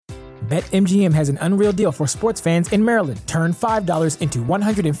BetMGM has an unreal deal for sports fans in Maryland. Turn $5 into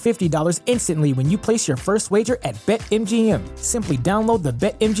 $150 instantly when you place your first wager at BetMGM. Simply download the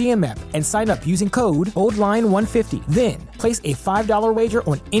BetMGM app and sign up using code OldLine150. Then, place a $5 wager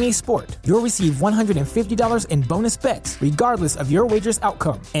on any sport. You'll receive $150 in bonus bets, regardless of your wager's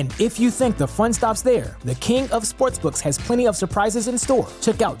outcome. And if you think the fun stops there, the King of Sportsbooks has plenty of surprises in store.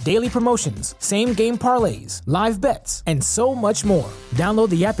 Check out daily promotions, same-game parlays, live bets, and so much more. Download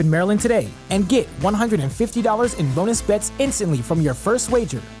the app in Maryland today and get $150 in bonus bets instantly from your first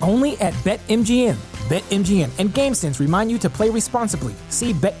wager. Only at BetMGM. BetMGM and GameSense remind you to play responsibly.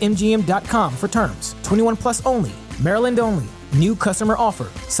 See BetMGM.com for terms. 21 plus only. Maryland only. New customer offer.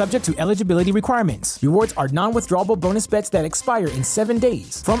 Subject to eligibility requirements. Rewards are non-withdrawable bonus bets that expire in 7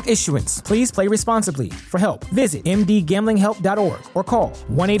 days. From issuance, please play responsibly. For help, visit mdgamblinghelp.org or call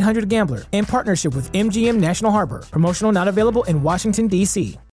 1-800-GAMBLER in partnership with MGM National Harbor. Promotional not available in Washington,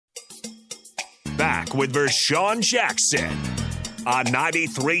 D.C. Back with Vershawn Jackson on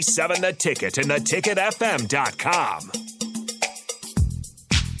 93.7 The Ticket and theticketfm.com.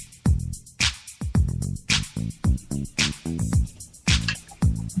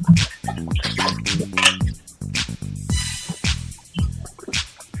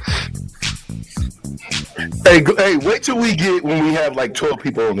 Hey, wait till we have like 12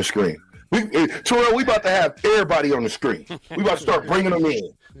 people on the screen. Terrell, we about to have everybody on the screen. We about to start bringing them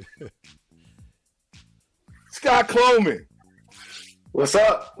in. Scott Cloman. What's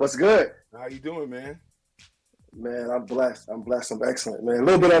up? What's good? How you doing, man? Man, I'm blessed. I'm excellent, man. A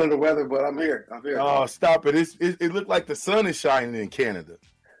little bit under the weather, but I'm here. Oh, stop it. It looked like the sun is shining in Canada.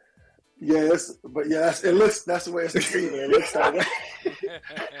 Yeah, that's the way it's to see, man. It looks that way.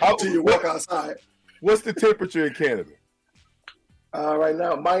 Until you walk outside. What's the temperature in Canada? Right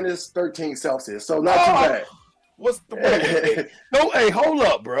now, minus 13 Celsius, so not too bad. What's the way? No, hey, hold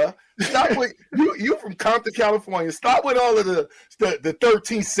up, bro. Stop with you from Compton, California. Stop with all of the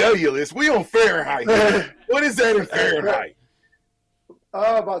 13 Celsius. We on Fahrenheit. What is that in Fahrenheit?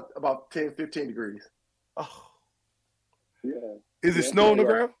 About 10, 15 degrees. Oh. Yeah. Is it snow on the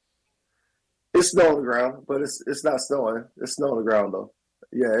ground? It's snow on the ground, but it's not snowing. It's snow on the ground though.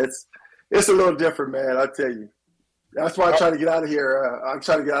 Yeah, it's a little different, man. I tell you. That's why I'm trying to get out of here. I'm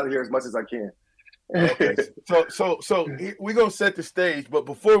trying to get out of here as much as I can. Okay. So we're gonna set the stage, but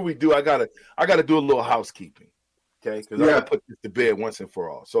before we do, I gotta do a little housekeeping. Okay, because I gotta put this to bed once and for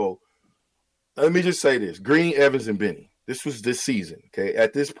all. So let me just say this: Green, Evans, and Benny. This was this season. Okay,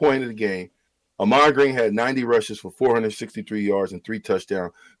 at this point of the game, Ahman Green had 90 rushes for 463 yards and 3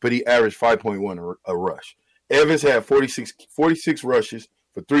 touchdowns, but he averaged 5.1 a rush. Evans had 46 rushes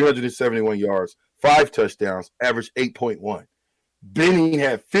for 371 yards, 5 touchdowns, averaged 8.1. Benny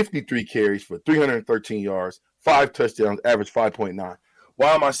had 53 carries for 313 yards, 5 touchdowns, averaged 5.9. Why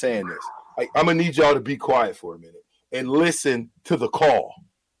am I saying this? I'm going to need y'all to be quiet for a minute and listen to the call,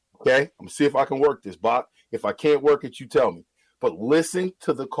 okay? I'm going to see if I can work this, Bob. If I can't work it, you tell me. But listen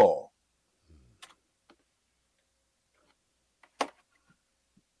to the call.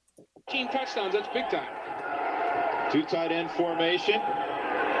 Touchdowns, that's big time. 2 tight end formation.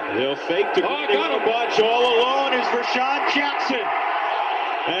 He'll fake to got a bunch. All alone is Vershawn Jackson.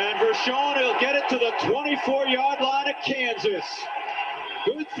 And Vershawn will get it to the 24-yard line of Kansas.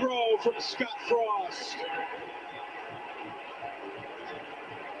 Good throw from Scott Frost.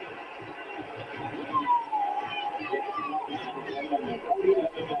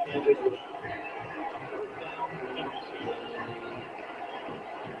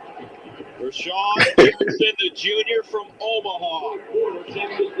 Vershawn Jackson, the junior from Omaha.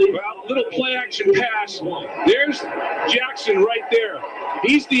 Well, little play action pass. There's Jackson right there.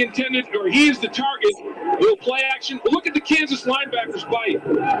 He's the intended, or he is the target. Little play action. But look at the Kansas linebackers bite.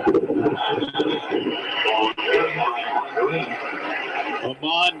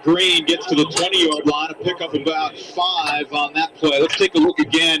 Ahman Green gets to the 20-yard line, a pickup about 5 on that play. Let's take a look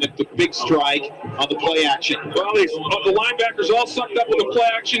again at the big strike on the play action. Well, the linebackers all sucked up in the play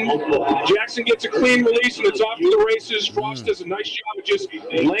action. Jackson gets a clean release, and it's off to the races. Frost does a nice job of just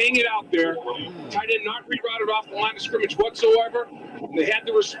laying it out there. Tight end not rerouted off the line of scrimmage whatsoever. They had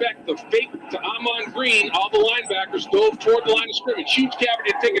to respect the fake to Ahman Green. All the linebackers dove toward the line of scrimmage. Huge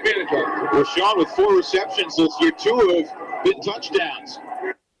cavity to take advantage of. Vershawn with 4 receptions this year, 2 have been touchdowns.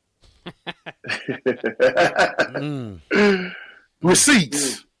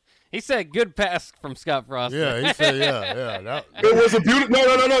 Receipts. He said good pass from Scott Frost. Yeah, he said, yeah. It was a beautiful.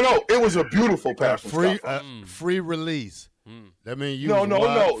 No. It was a beautiful pass. Free release. That means you No.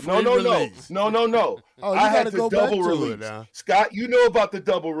 release. No. Oh, you I had gotta to go back double to release. it now. Scott, you know about the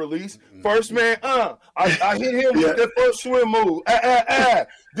double release. First man, I hit him with that first swim move.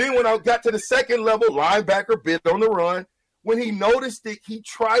 Then when I got to the second level, linebacker bit on the run. When he noticed it, he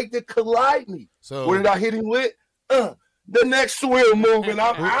tried to collide me. So what did I hit him with? The next swim move, and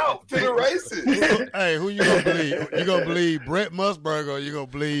I'm out to the races. Hey, who you gonna believe? You gonna believe Brett Musburger or you gonna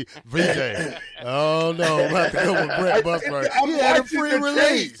believe VJ? Oh no, I'm about to go with Brett Musburger. He had a free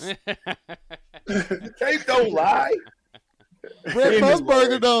release. The tape don't lie. Brett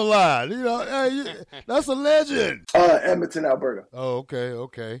Musburger don't lie. You know, hey, that's a legend. Edmonton, Alberta. Oh,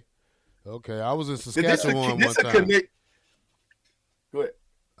 okay. I was in Saskatchewan one time. Go ahead.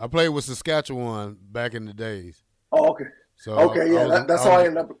 I played with Saskatchewan back in the days. Oh, okay. So okay, yeah, that's how I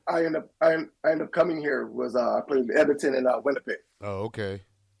ended up coming here. Was I played in Edmonton and Winnipeg. Oh, okay.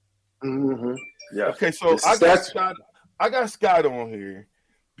 Mm-hmm. Yeah. Okay, so I got Scott on here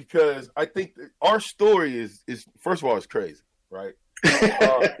because I think that our story is first of all, it's crazy, right?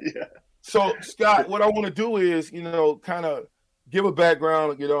 Yeah. So Scott, what I want to do is, kind of give a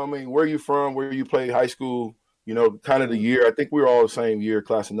background, where you from, where you played high school, kind of the year. I think we were all the same year,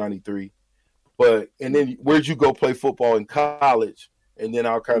 class of 93. And then where'd you go play football in college? And then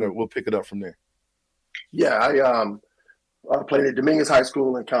we'll pick it up from there. Yeah, I played at Dominguez High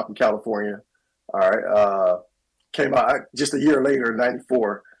School in Compton, California. All right. Came out just a year later in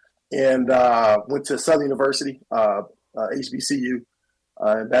 94 and went to Southern University, HBCU,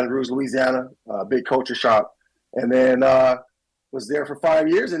 in Baton Rouge, Louisiana, big culture shock. And then was there for 5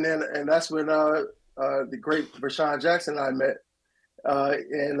 years. And that's when the great Vershawn Jackson and I met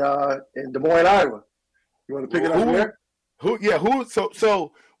in Des Moines, Iowa. You want to pick it up there?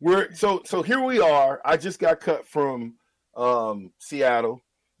 So here we are. I just got cut from Seattle,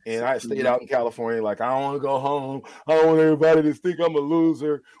 and I stayed out in California. Like, I don't want to go home. I don't want everybody to think I'm a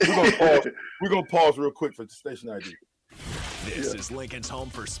loser. We're gonna pause real quick for the station ID. This is Lincoln's home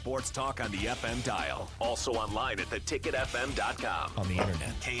for sports talk on the FM dial. Also online at theticketfm.com. On the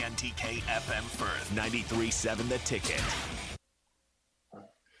internet. KNTK FM Firth, 93.7 The Ticket.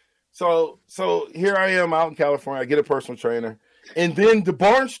 So here I am out in California. I get a personal trainer, and then the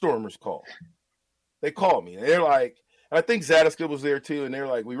Barnstormers call. They call me, and they're like, I think Zadiska was there too, and they're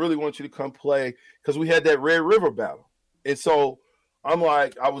like, we really want you to come play because we had that Red River battle. And so I'm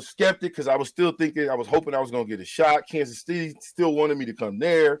like, I was skeptic because I was still thinking, I was hoping I was going to get a shot. Kansas City still wanted me to come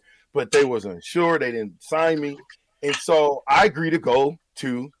there, but they wasn't sure. They didn't sign me. And so I agreed to go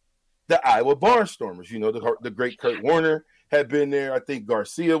to the Iowa Barnstormers. The great Kurt Warner had been there. I think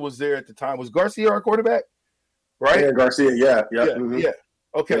Garcia was there at the time. Was Garcia our quarterback? Right? Yeah, Garcia, yeah. Mm-hmm. Yeah.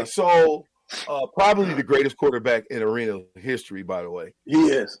 Okay, yeah. So probably the greatest quarterback in arena history, by the way. He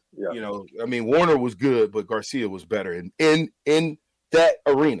is. Yeah. Warner was good, but Garcia was better in that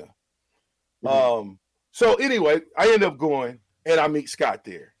arena. Mm-hmm. So anyway, I end up going and I meet Scott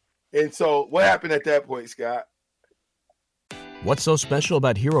there. And so what happened at that point, Scott? What's so special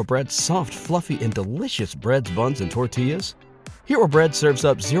about Hero Bread's soft, fluffy, and delicious breads, buns, and tortillas? Hero Bread serves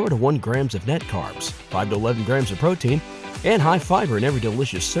up 0 to 1 grams of net carbs, 5 to 11 grams of protein, and high fiber in every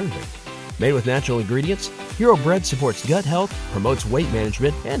delicious serving. Made with natural ingredients, Hero Bread supports gut health, promotes weight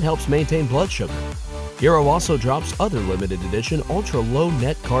management, and helps maintain blood sugar. Hero also drops other limited edition ultra-low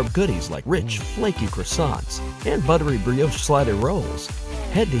net carb goodies like rich, flaky croissants and buttery brioche slider rolls.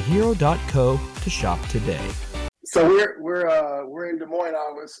 Head to hero.co to shop today. So we're in Des Moines,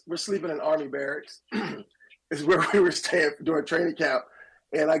 Iowa. We're sleeping in Army barracks. Is where we were staying during training camp.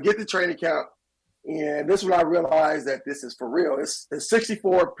 And I get to training camp, and this is when I realized that this is for real. It's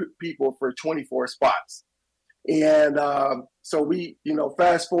 64 people for 24 spots. And so we,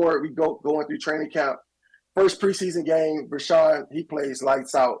 fast forward, we going through training camp. First preseason game, Vershawn, he plays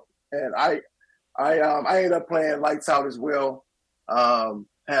lights out. And I ended up playing lights out as well.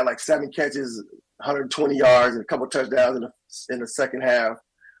 Had like 7 catches, 120 yards, and a couple touchdowns in the second half.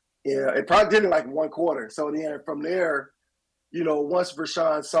 Yeah, it probably did in like 1 quarter. So then from there, once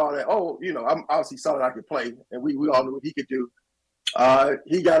Vershawn saw that, I'm obviously saw that I could play, and we all knew what he could do.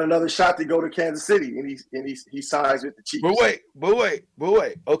 He got another shot to go to Kansas City, and he signs with the Chiefs. But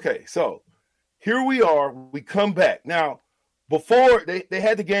wait. Okay, so here we are. We come back now. Before they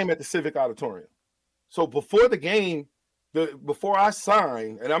had the game at the Civic Auditorium, so before the game, before I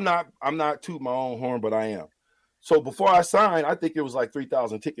signed, and I'm not tooting my own horn, but I am. So before I signed, I think it was like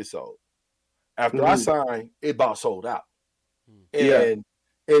 3,000 tickets sold. After I signed, it about sold out. And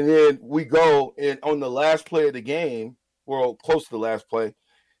then we go, and on the last play of the game, well, close to the last play,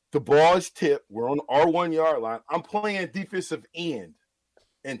 the ball is tipped. We're on our 1 yard line. I'm playing defensive end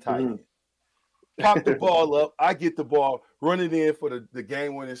and tight end. pop the ball up. I get the ball, run it in for the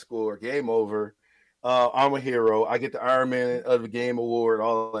game-winning score. Game over. I'm a hero. I get the Iron Man of the Game award,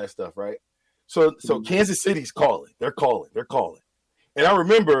 all that stuff, right? So Kansas City's calling. They're calling. And I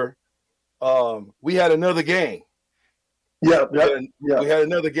remember we had another game. We had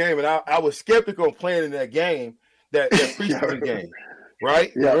another game, and I was skeptical on playing in that game, that preseason game,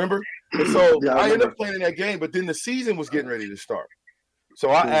 right? Yeah. Remember? And so I ended up playing in that game, but then the season was getting ready to start. So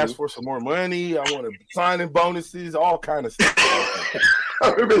I asked for some more money. I wanted signing bonuses, all kind of stuff.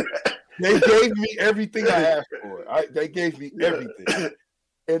 I remember that. They gave me everything I asked for. They gave me everything.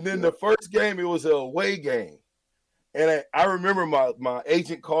 And then the first game, it was an away game. And I remember my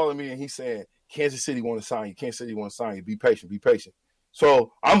agent calling me and he's saying, Kansas City want to sign you. Kansas City want to sign you. Be patient.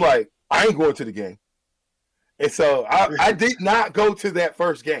 So I'm like, I ain't going to the game. And so I did not go to that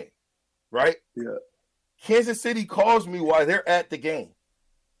first game, right? Yeah. Kansas City calls me while they're at the game.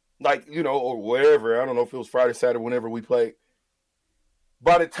 Like, or wherever. I don't know if it was Friday, Saturday, whenever we played.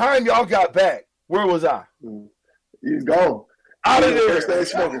 By the time y'all got back, where was I? He was gone. Out of there. First day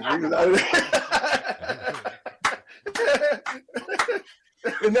smoking. He was out of there.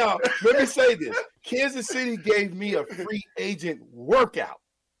 And now, let me say this. Kansas City gave me a free agent workout,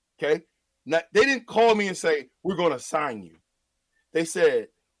 okay? Now, they didn't call me and say, we're going to sign you. They said,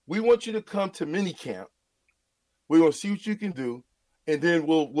 we want you to come to minicamp. We're going to see what you can do, and then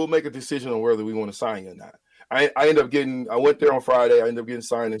we'll make a decision on whether we want to sign you or not. I went there on Friday. I ended up getting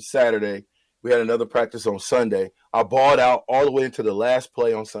signed on Saturday. We had another practice on Sunday. I balled out all the way into the last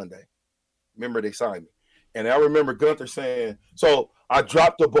play on Sunday. Remember, they signed me. And I remember Gunther saying, so I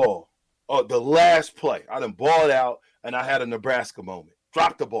dropped the ball. The last play. I done balled out, and I had a Nebraska moment.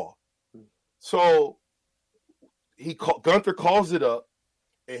 Dropped the ball. So Gunther calls it up,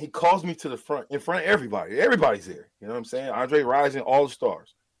 and he calls me to the front, in front of everybody. Everybody's there. You know what I'm saying? Andre Rison, all the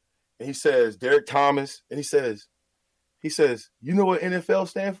stars. And he says, Derek Thomas, and he says, you know what NFL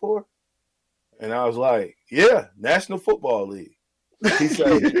stand for? And I was like, yeah, National Football League.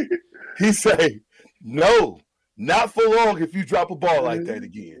 He say, no, not for long if you drop a ball like that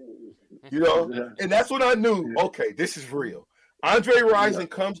again. And that's when I knew, okay, this is real. Andre Rison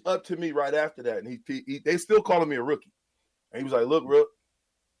comes up to me right after that, and they still calling me a rookie. And he was like, look, Rook,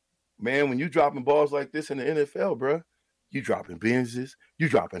 man, when you dropping balls like this in the NFL, bro, you dropping Benzes, you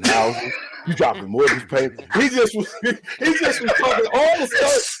dropping houses, you dropping mortgage payments. He just was talking all the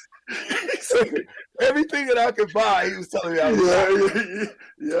stuff. Everything that I could buy, he was telling me I was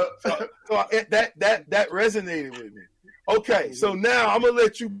So that resonated with me. Okay, so now I'm gonna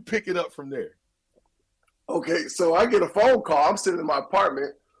let you pick it up from there. Okay, so I get a phone call. I'm sitting in my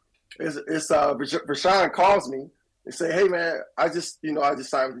apartment. It's Rashawn calls me and say, "Hey man, I just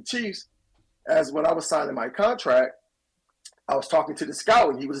signed with the Chiefs. As when I was signing my contract, I was talking to the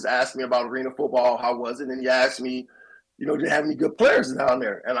scout and he was just asking me about arena football, how was it? And he asked me, did you have any good players down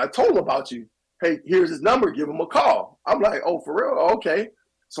there? And I told him about you. Hey, here's his number. Give him a call. I'm like, oh, for real? Okay.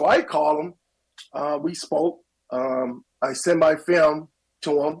 So I call him. We spoke. I send my film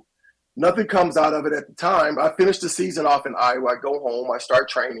to him. Nothing comes out of it at the time. I finished the season off in Iowa. I go home. I start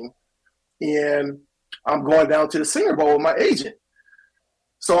training. And I'm going down to the Senior Bowl with my agent.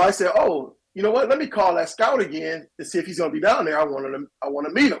 So I said, oh, you know what? Let me call that scout again to see if he's going to be down there. I want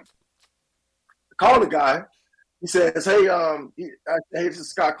to meet him. I call the guy. He says, hey, this is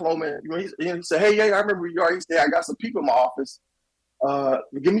Scott Cloman. He said, hey, I remember you are. He said, I got some people in my office.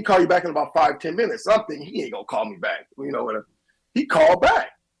 Give me call you back in about 5-10 minutes. Something. He ain't going to call me back. He called back.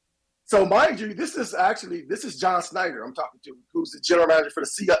 So mind you, this is John Snyder I'm talking to, who's the general manager for the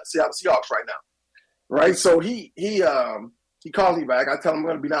Seattle Seahawks right now. Right? So he calls me back. I tell him I'm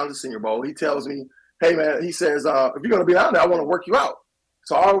going to be down to the Senior Bowl. He tells me, hey, man, he says, if you're going to be down there, I want to work you out.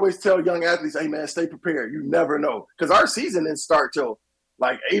 So I always tell young athletes, hey, man, stay prepared. You never know. Because our season didn't start till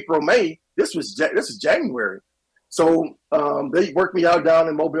like April, May. This was January. So they worked me out down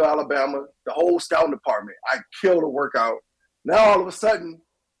in Mobile, Alabama, the whole scouting department. I killed a workout. Now all of a sudden,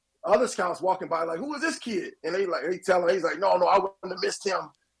 other scouts walking by like, who is this kid? And they tell him, he's like, no, I wouldn't have missed him,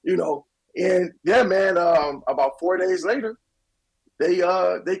 And yeah, man, about 4 days later,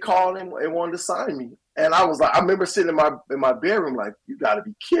 they called him and wanted to sign me. And I was like, I remember sitting in my bedroom like, you got to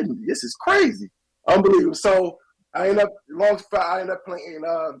be kidding me. This is crazy. Unbelievable. So I ended up playing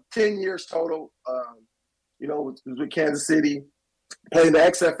 10 years total, with Kansas City, played the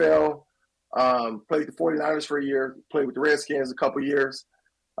XFL, played the 49ers for a year, played with the Redskins a couple years.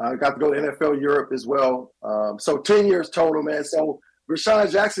 Got to go to NFL Europe as well. So 10 years total, man. So Rashawn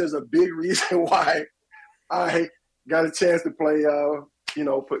Jackson is a big reason why I got a chance to play,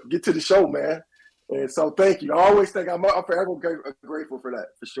 get to the show, man. And so thank you. I always think I'm forever grateful for that,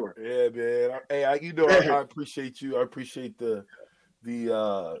 for sure. Yeah, man. Hey, I appreciate you. I appreciate the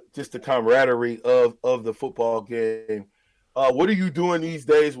just the camaraderie of the football game. What are you doing these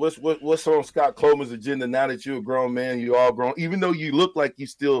days? What's on Scott Cloman's agenda now that you're a grown man? You're all grown, even though you look like you're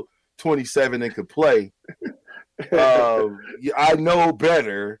still 27 and could play. I know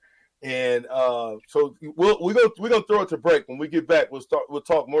better. And so we're gonna throw it to break. When we get back, we'll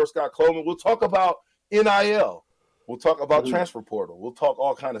talk more Scott Cloman. We'll talk about NIL. We'll talk about transfer portal. We'll talk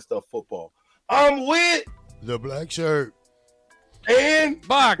all kind of stuff football. I'm with the black shirt and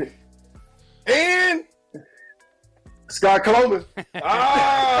Bach and Scott Cloman.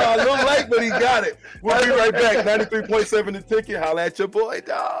 A little late, but he got it. We'll be right back. 93.7 The Ticket. Holla at your boy,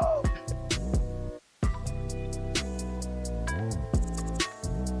 dog.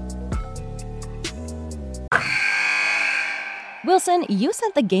 Wilson, you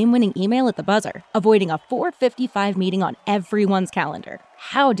sent the game-winning email at the buzzer, avoiding a 4:55 meeting on everyone's calendar.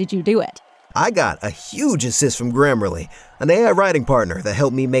 How did you do it? I got a huge assist from Grammarly, an AI writing partner that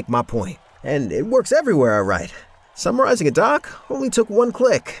helped me make my point. And it works everywhere I write. Summarizing a doc only took one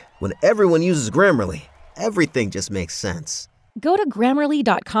click. When everyone uses Grammarly, everything just makes sense. Go to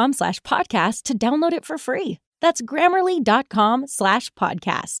Grammarly.com/podcast to download it for free. That's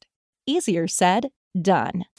Grammarly.com/podcast. Easier said, done.